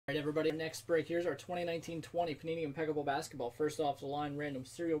Alright, everybody, our next break. Here's our 2019-20 Panini Impeccable Basketball. First off the line, random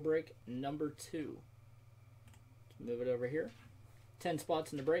serial break number 2. Let's move it over here. 10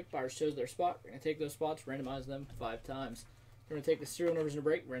 spots in the break. Buyers chose their spot. We're going to take those spots, randomize them 5 times. We're going to take the serial numbers in the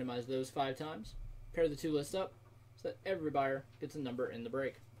break, randomize those 5 times. Pair the 2 lists up so that every buyer gets a number in the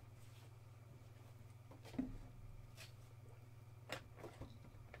break.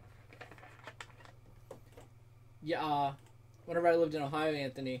 Yeah, whenever I lived in Ohio,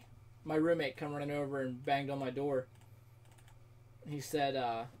 Anthony, my roommate come running over and banged on my door. He said,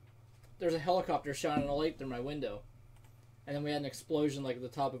 there's a helicopter shining a light through my window. And then we had an explosion like at the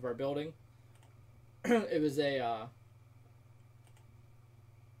top of our building. It was a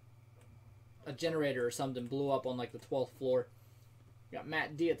generator or something blew up on like the 12th floor. We got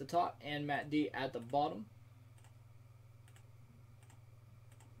Matt D at the top and Matt D at the bottom.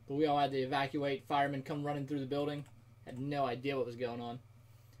 But we all had to evacuate. Firemen come running through the building. Had no idea what was going on.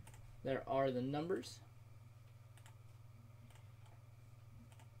 There are the numbers.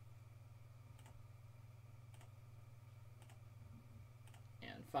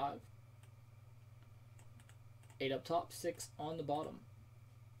 And 5. 8 up top, 6 on the bottom.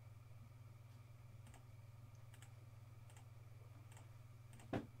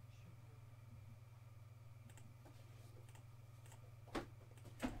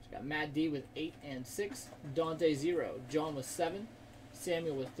 Matt D with 8 and 6, Dante 0, John with 7,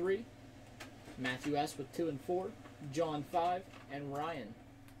 Samuel with 3, Matthew S with 2 and 4, John 5, and Ryan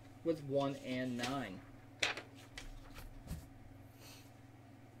with 1 and 9.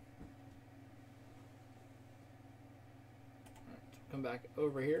 Come back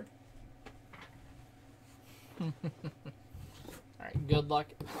over here. Alright, good luck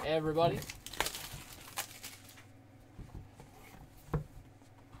everybody.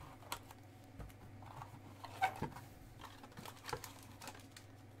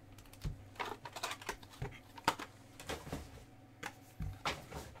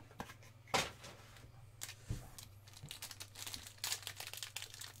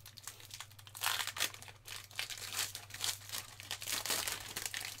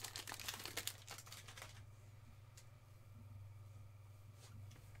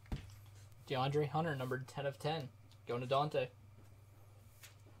 DeAndre Hunter, numbered 10 of 10. Going to Dante.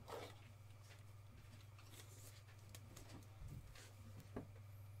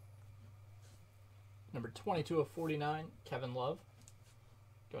 Number 22 of 49, Kevin Love.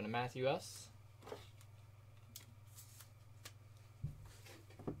 Going to Matthew S.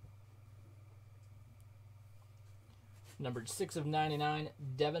 Numbered 6 of 99,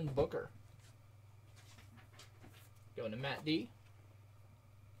 Devin Booker. Going to Matt D.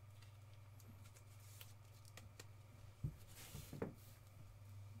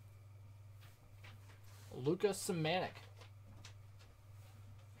 Luka Samanik.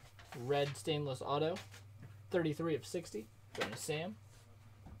 Red stainless auto. 33 of 60. Going to Sam.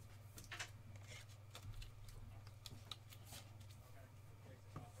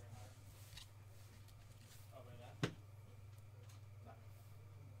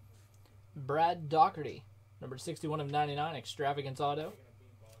 Brad Doherty. Number 61 of 99. Extravagance auto.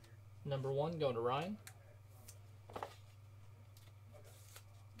 Number 1 going to Ryan.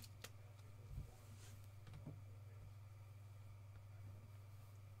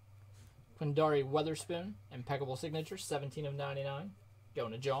 Quindari Weatherspoon, impeccable signature, 17 of 99,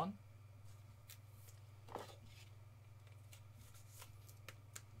 going to John.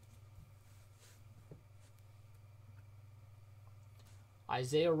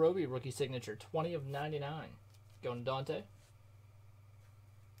 Isaiah Roby, rookie signature, 20 of 99, going to Dante.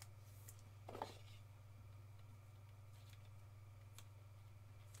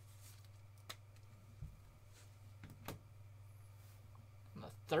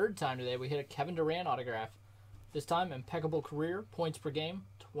 Third time today, we hit a Kevin Durant autograph. This time, impeccable career, points per game,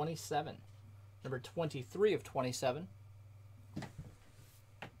 27. Number 23 of 27. And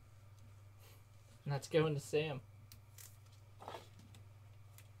that's going to Sam.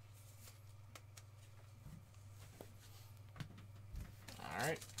 All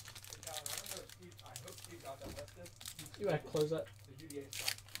right. You want to close that?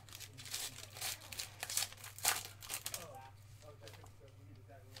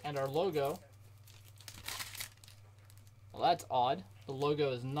 And our logo, well, that's odd. The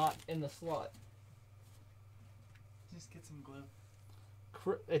logo is not in the slot. Just get some glue.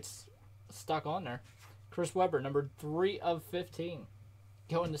 It's stuck on there. Chris Webber, number 3 of 15.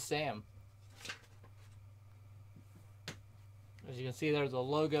 Going to Sam. As you can see there, the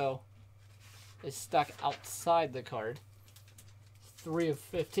logo is stuck outside the card. 3 of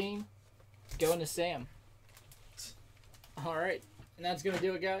 15. Going to Sam. All right. And that's going to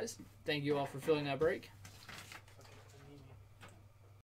do it, guys. Thank you all for filling that break.